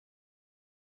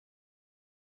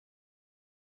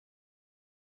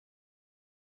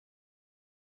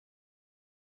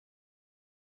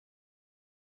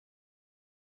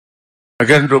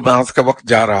اگر نماز کا وقت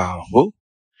جا رہا ہو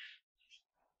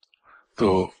تو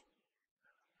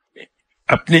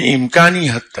اپنے امکانی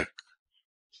حد تک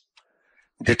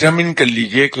ڈٹرمن کر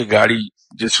لیجئے کہ گاڑی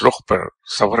جس رخ پر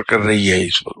سفر کر رہی ہے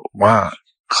اس وہاں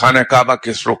خانہ کعبہ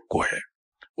کس رخ کو ہے،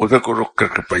 ادھر کو رخ کر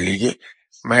کے پڑھ لیجئے.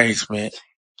 میں اس میں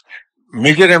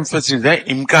میجر ایمفیسس ہے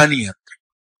امکانی حد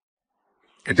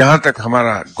تک، جہاں تک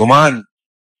ہمارا گمان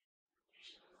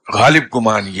غالب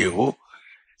گمان یہ ہو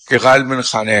کہ غالباً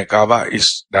خانہ کعبہ اس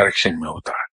ڈائریکشن میں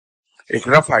ہوتا ہے. ایک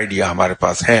رف آئیڈیا ہمارے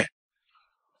پاس ہے.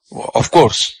 آف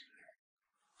کورس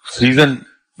سیزن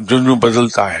جو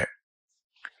بدلتا ہے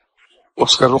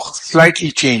اس کا رخ سلائٹلی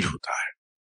چینج ہوتا ہے،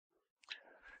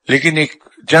 لیکن ایک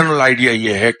جنرل آئیڈیا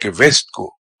یہ ہے کہ ویسٹ کو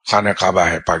خانہ کعبہ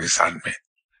ہے پاکستان میں،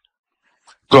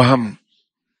 تو ہم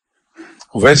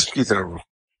ویسٹ کی طرف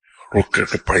رخ کر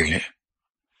کے پڑھ لیں.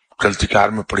 چلتی کار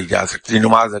میں پڑھی جا سکتی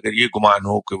نماز. اگر یہ گمان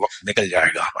ہو کہ وقت نکل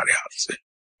جائے گا ہمارے ہاتھ سے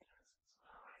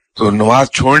تو نماز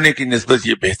چھوڑنے کی نسبت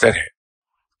یہ بہتر ہے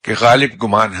کہ غالب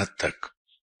گمان حد تک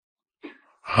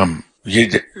ہم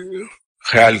یہ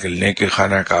خیال کر لیں کہ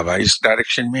خانہ کعبہ اس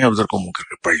ڈائریکشن میں ہے، ادھر کو منہ کر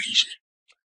کے پڑھ لیجیے.